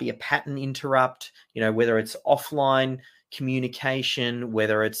that might be a pattern interrupt, whether it's offline communication,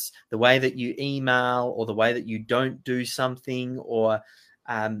 whether it's the way that you email or the way that you don't do something, or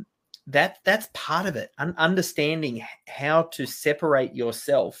that's part of it. Understanding how to separate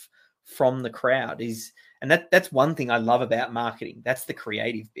yourself from the crowd and that's one thing I love about marketing. That's the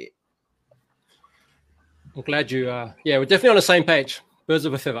creative bit. I'm glad you, we're definitely on the same page. Birds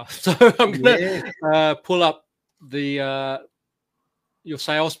of a feather. So I'm going to pull up your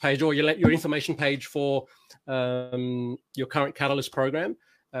sales page or your information page for your current Catalyst program.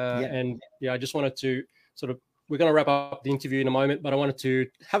 And I just wanted to we're going to wrap up the interview in a moment, but I wanted to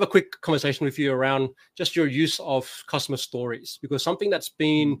have a quick conversation with you around just your use of customer stories, because something that's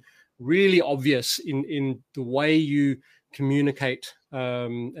been really obvious in the way you communicate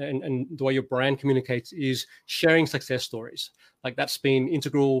and the way your brand communicates is sharing success stories. Like that's been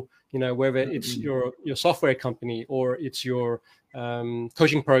integral, whether it's your software company or it's your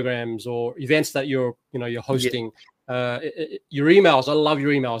coaching programs or events that you're hosting. Your emails, I love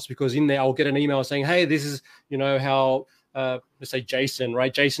your emails, because in there I'll get an email saying, hey, this is how let's say Jason,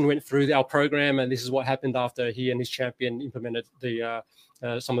 right? Jason went through our program and this is what happened after he and his champion implemented the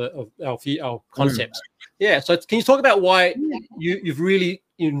some of our concepts. So can you talk about why you've really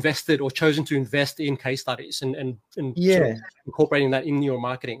invested or chosen to invest in case studies and sort of incorporating that in your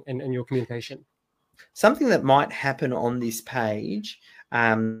marketing and your communication? Something that might happen on this page,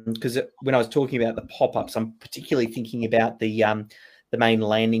 because when I was talking about the pop-ups, I'm particularly thinking about the main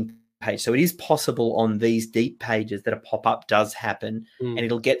landing page. So it is possible on these deep pages that a pop-up does happen, and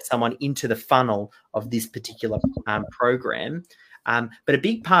it'll get someone into the funnel of this particular program. But a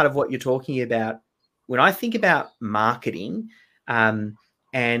big part of what you're talking about, when I think about marketing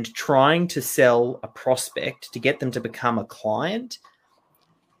and trying to sell a prospect to get them to become a client,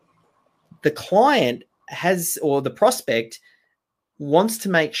 the client the prospect wants to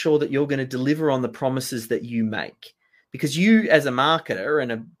make sure that you're going to deliver on the promises that you make. Because you, as a marketer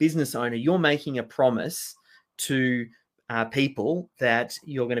and a business owner, you're making a promise to people that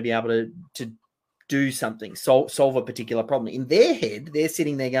you're going to be able to do something, solve a particular problem. In their head, they're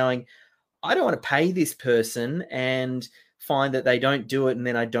sitting there going, I don't want to pay this person and find that they don't do it and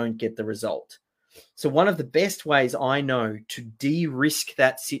then I don't get the result. So one of the best ways I know to de-risk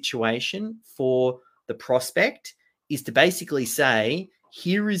that situation for the prospect is to basically say,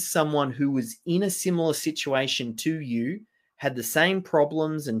 here is someone who was in a similar situation to you, had the same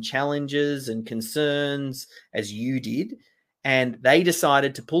problems and challenges and concerns as you did, and they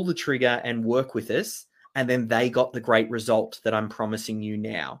decided to pull the trigger and work with us, and then they got the great result that I'm promising you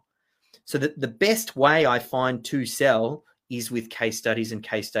now. So that the best way I find to sell is with case studies and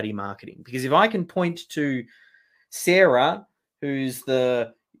case study marketing. Because if I can point to Sarah, who's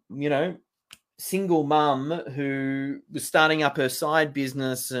the, single mum who was starting up her side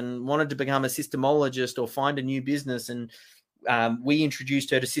business and wanted to become a systemologist or find a new business, and we introduced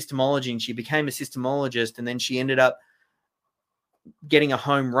her to systemology and she became a systemologist, and then she ended up getting a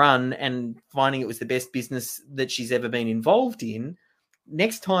home run and finding it was the best business that she's ever been involved in.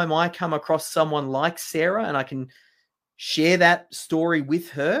 Next time I come across someone like Sarah and I can share that story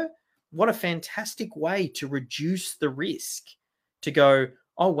with her, what a fantastic way to reduce the risk, to go,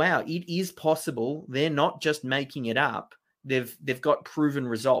 oh, wow, it is possible. They're not just making it up. They've got proven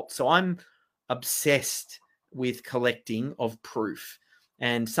results. So I'm obsessed with collecting of proof,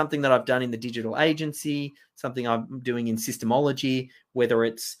 and something that I've done in the digital agency, something I'm doing in systemology, whether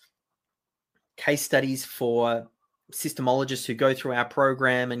it's case studies for systemologists who go through our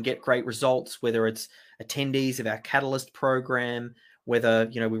program and get great results, whether it's attendees of our Catalyst program, whether,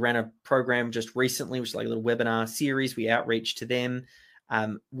 we ran a program just recently, which is like a little webinar series, we outreach to them.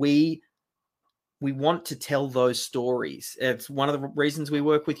 We want to tell those stories. It's one of the reasons we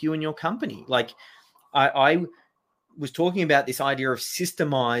work with you and your company. Like I was talking about this idea of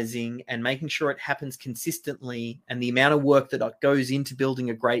systemizing and making sure it happens consistently, and the amount of work that goes into building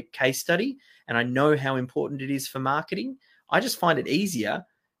a great case study. And I know how important it is for marketing. I just find it easier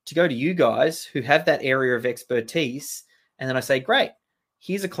to go to you guys who have that area of expertise. And then I say, great,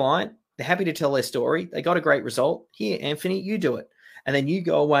 here's a client. They're happy to tell their story. They got a great result. Here, Anthony, you do it. And then you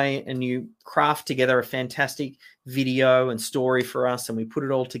go away and you craft together a fantastic video and story for us. And we put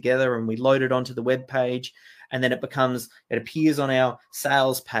it all together and we load it onto the web page. And then it appears on our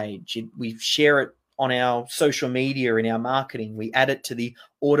sales page. We share it on our social media, in our marketing. We add it to the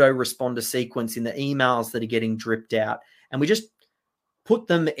autoresponder sequence in the emails that are getting dripped out. And we just put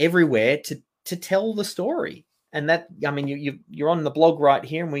them everywhere to tell the story. And that, you're on the blog right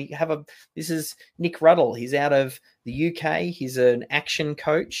here, and we have this is Nick Ruddle. He's out of the UK. He's an action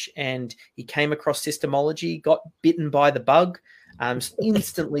coach, and he came across systemology, got bitten by the bug,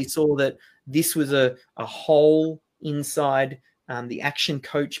 instantly saw that this was a hole inside the action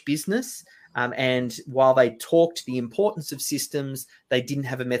coach business. And while they talked the importance of systems, they didn't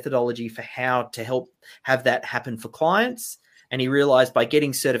have a methodology for how to help have that happen for clients. And he realized by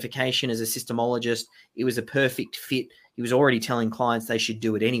getting certification as a systemologist, it was a perfect fit. He was already telling clients they should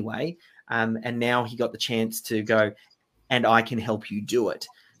do it anyway. And now he got the chance to go, and I can help you do it.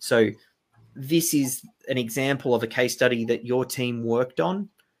 So this is an example of a case study that your team worked on.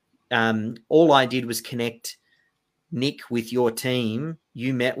 All I did was connect Nick with your team.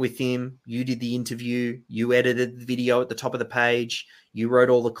 You met with him, you did the interview, you edited the video at the top of the page, you wrote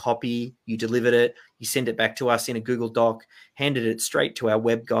all the copy, you delivered it, you sent it back to us in a Google Doc, handed it straight to our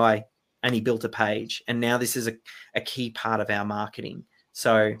web guy, and he built a page. And now this is a key part of our marketing.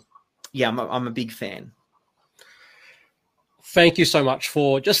 So yeah, I'm a big fan. Thank you so much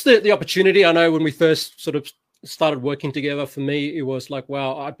for just the opportunity. I know when we first sort of started working together, for me, it was like,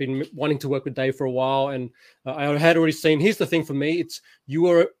 wow, I've been wanting to work with Dave for a while. And I had already seen, here's the thing for me, it's you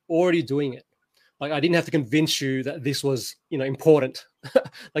were already doing it. Like I didn't have to convince you that this was, important.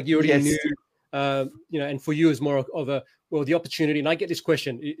 Like you already knew, and for you it's more of a, well, the opportunity. And I get this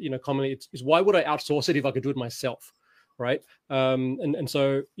question, commonly is why would I outsource it if I could do it myself? Right. And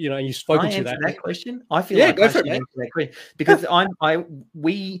so, and you've spoken to that question. I feel like go I for should it, answer that question because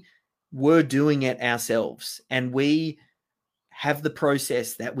we were doing it ourselves, and we have the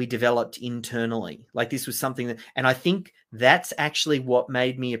process that we developed internally. Like this was something that, and I think that's actually what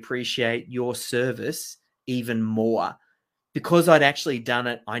made me appreciate your service even more, because I'd actually done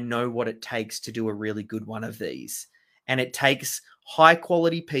it. I know what it takes to do a really good one of these, and it takes high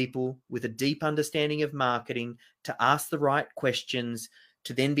quality people with a deep understanding of marketing to ask the right questions,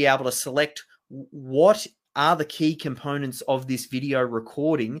 to then be able to select what are the key components of this video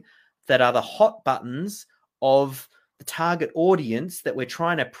recording that are the hot buttons of the target audience that we're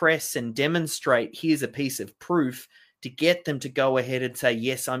trying to press and demonstrate. Here's a piece of proof to get them to go ahead and say,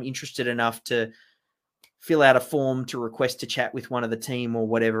 yes, I'm interested enough to fill out a form to request to chat with one of the team or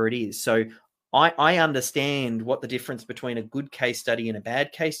whatever it is. So I understand what the difference between a good case study and a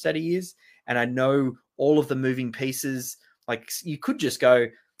bad case study is. And I know all of the moving pieces. Like you could just go,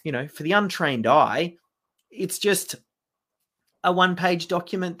 for the untrained eye, it's just a one-page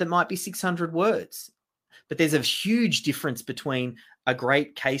document that might be 600 words. But there's a huge difference between a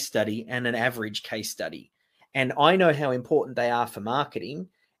great case study and an average case study. And I know how important they are for marketing.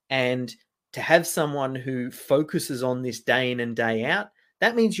 And to have someone who focuses on this day in and day out,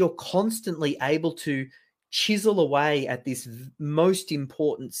 that means you're constantly able to chisel away at this most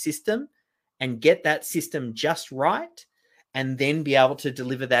important system and get that system just right, and then be able to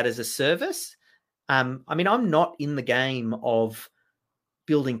deliver that as a service. I'm not in the game of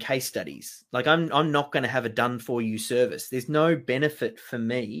building case studies. Like I'm not going to have a done for you service. There's no benefit for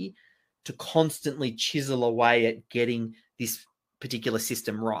me to constantly chisel away at getting this particular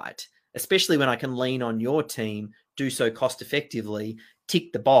system right, especially when I can lean on your team, do so cost effectively,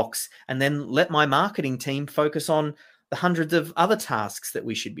 tick the box, and then let my marketing team focus on the hundreds of other tasks that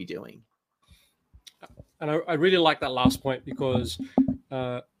we should be doing. And I really like that last point, because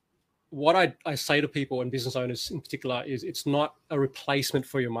what I say to people and business owners in particular is it's not a replacement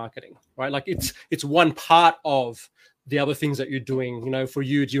for your marketing, right? Like it's one part of the other things that you're doing. For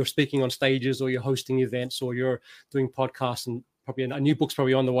you, you're speaking on stages, or you're hosting events, or you're doing podcasts, and probably a new book's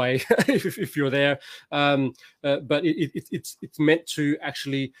probably on the way if you're there. But it's meant to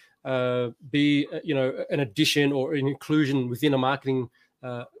actually be an addition or an inclusion within a marketing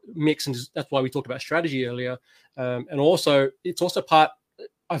mix, and that's why we talked about strategy earlier. And also, it's also part.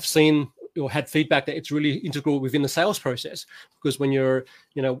 I've seen or had feedback that it's really integral within the sales process, because when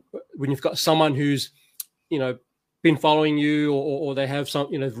when you've got someone who's been following you, or they have some,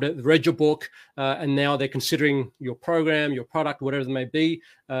 read your book, and now they're considering your program, your product, whatever it may be,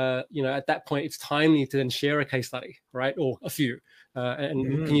 at that point, it's timely to then share a case study, right? Or a few.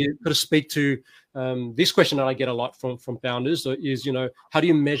 Can you sort of speak to this question that I get a lot from founders is, how do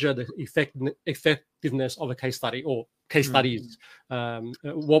you measure the effectiveness of a case study or case studies?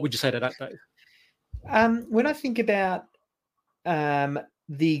 What would you say to that, Dave? When I think about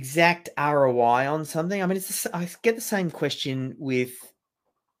the exact ROI on something, I get the same question with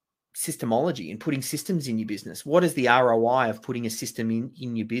systemology and putting systems in your business. What is the ROI of putting a system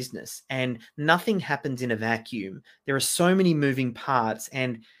in your business? And nothing happens in a vacuum. There are so many moving parts.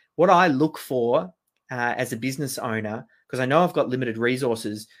 And what I look for as a business owner, because I know I've got limited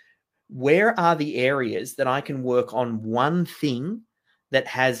resources, where are the areas that I can work on one thing that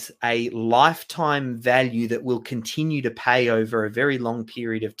has a lifetime value that will continue to pay over a very long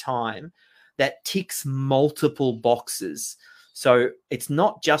period of time, that ticks multiple boxes? So it's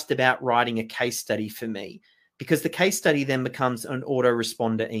not just about writing a case study for me, because the case study then becomes an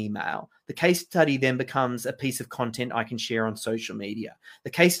autoresponder email. The case study then becomes a piece of content I can share on social media. The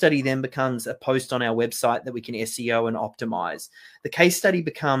case study then becomes a post on our website that we can SEO and optimize. The case study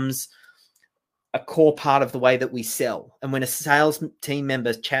becomes a core part of the way that we sell. And when a sales team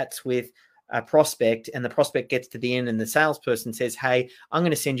member chats with a prospect and the prospect gets to the end and the salesperson says, hey, I'm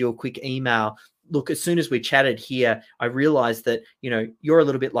going to send you a quick email. Look, as soon as we chatted here, I realized that, you're a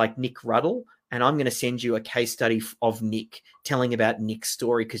little bit like Nick Ruddle, and I'm going to send you a case study of Nick, telling about Nick's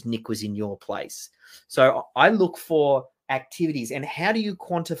story because Nick was in your place. So I look for activities. And how do you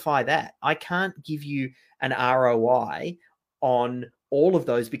quantify that? I can't give you an ROI on all of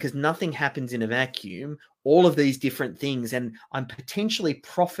those because nothing happens in a vacuum, all of these different things, and I'm potentially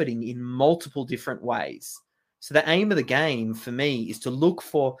profiting in multiple different ways. So the aim of the game for me is to look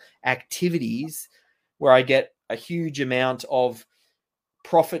for activities where I get a huge amount of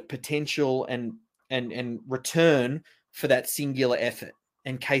profit potential and return for that singular effort.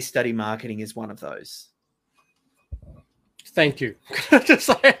 And case study marketing is one of those. Thank you. Just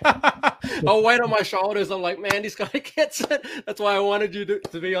like I'll weight on my shoulders. I'm like, man, this guy gets it. That's why I wanted you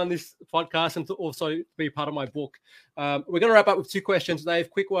to be on this podcast and to also be part of my book. We're going to wrap up with 2 questions, Dave.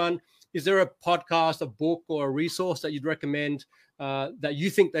 Quick one. Is there a podcast, a book, or a resource that you'd recommend that you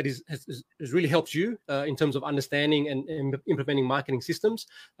think that has really helped you in terms of understanding and implementing marketing systems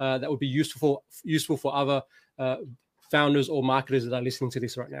that would be useful for other founders or marketers that are listening to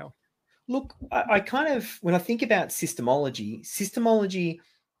this right now? Look, I kind of, when I think about systemology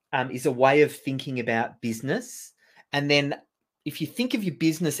is a way of thinking about business. And then if you think of your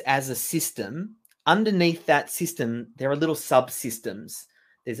business as a system, underneath that system, there are little subsystems.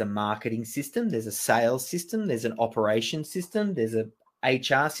 There's a marketing system, there's a sales system, there's an operations system, there's a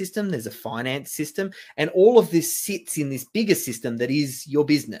HR system, there's a finance system, and all of this sits in this bigger system that is your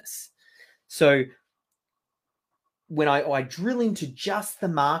business. So when I drill into just the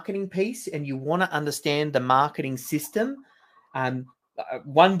marketing piece and you want to understand the marketing system,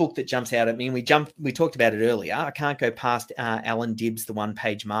 one book that jumps out at me, and we talked about it earlier, I can't go past Alan Dibb's The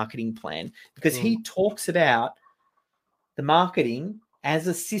One-Page Marketing Plan, because he talks about the marketing as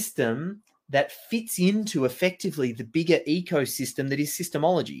a system that fits into effectively the bigger ecosystem that is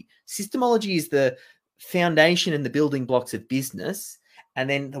systemology. Systemology is the foundation and the building blocks of business. And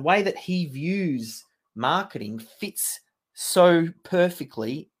then the way that he views marketing fits so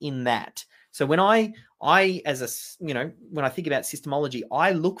perfectly in that. So when when I think about systemology,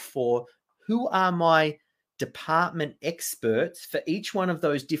 I look for who are my department experts for each one of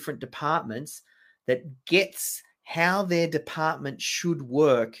those different departments that gets how their department should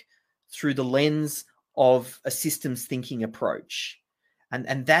work through the lens of a systems thinking approach.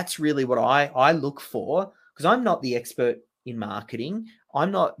 And that's really what I look for, because I'm not the expert in marketing.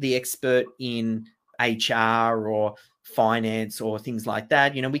 I'm not the expert in HR or finance or things like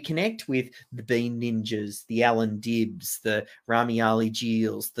that. We connect with the Bean Ninjas, the Alan Dibbs, the Rami Ali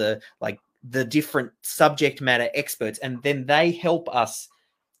Jeels, the different subject matter experts, and then they help us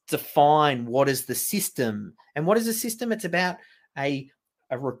define what is the system. And what is a system? It's about a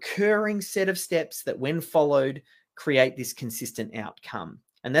recurring set of steps that, when followed, create this consistent outcome.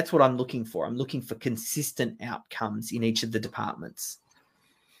 And that's what I'm looking for. I'm looking for consistent outcomes in each of the departments.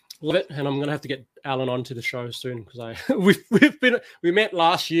 Love it. And I'm going to have to get Alan onto the show soon, because we met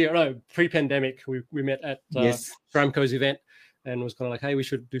last year, pre-pandemic. We met at Framco's event and was kind of like, hey, we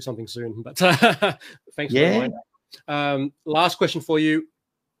should do something soon. But thanks for reminding. Last question for you.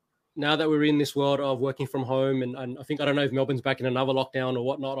 Now that we're in this world of working from home, and I don't know if Melbourne's back in another lockdown or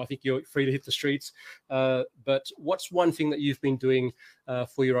whatnot, I think you're free to hit the streets. But what's one thing that you've been doing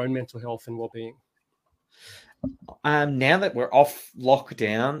for your own mental health and well-being? Now that we're off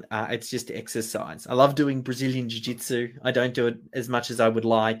lockdown, it's just exercise. I love doing Brazilian Jiu-Jitsu. I don't do it as much as I would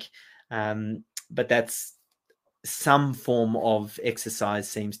like, but that's some form of exercise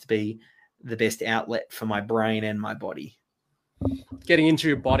seems to be the best outlet for my brain and my body. Getting into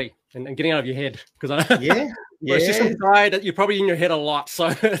your body and getting out of your head, because it's just implied that you're probably in your head a lot,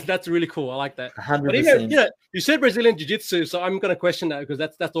 so that's really cool. I like that. 100%. But even, you said Brazilian Jiu-Jitsu, so I'm going to question that, because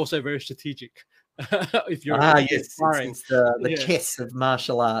that's also very strategic. If you're it's the chess of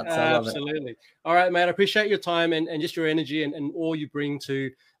martial arts. Absolutely. I love it. All right, mate. I appreciate your time and just your energy and all you bring to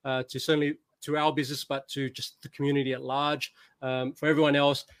certainly to our business, but to just the community at large. For everyone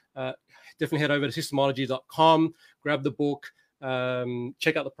else, definitely head over to systemology.com, grab the book.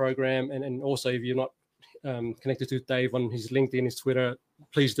 Check out the program, and also if you're not connected to Dave on his LinkedIn, his Twitter,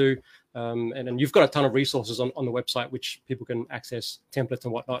 please do. And you've got a ton of resources on the website which people can access, templates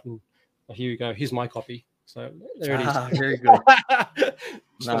and whatnot. And here you go. Here's my copy. So there it is. Very good.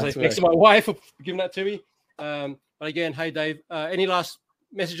 Thanks to my wife for giving that to me. But again, hey, Dave, any last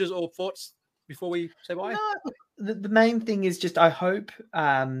messages or thoughts before we say bye? No, the main thing is just I hope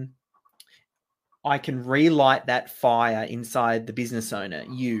I can relight that fire inside the business owner,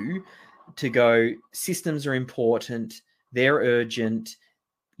 you, to go, systems are important, they're urgent.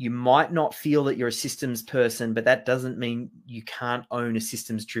 You might not feel that you're a systems person, but that doesn't mean you can't own a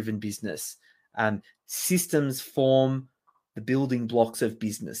systems-driven business. Systems form the building blocks of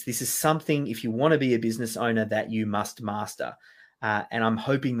business. This is something, if you want to be a business owner, that you must master. And I'm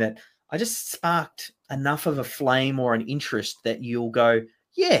hoping that I just sparked enough of a flame or an interest that you'll go,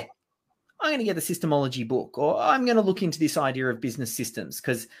 yeah, I'm going to get the Systemology book, or I'm going to look into this idea of business systems,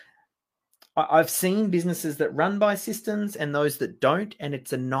 because I've seen businesses that run by systems and those that don't, and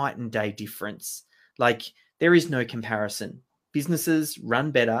it's a night and day difference. Like, there is no comparison. Businesses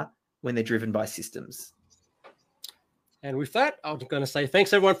run better when they're driven by systems. And with that, I'm going to say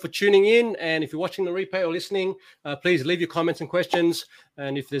thanks everyone for tuning in. And if you're watching the replay or listening, please leave your comments and questions.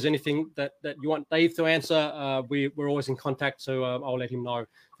 And if there's anything that you want Dave to answer, we're always in contact. So I'll let him know.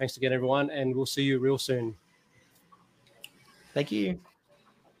 Thanks again, everyone. And we'll see you real soon. Thank you.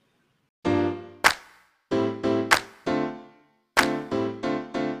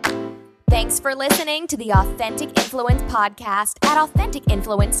 Thanks for listening to the Authentic Influence podcast at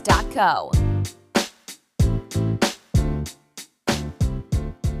AuthenticInfluence.co.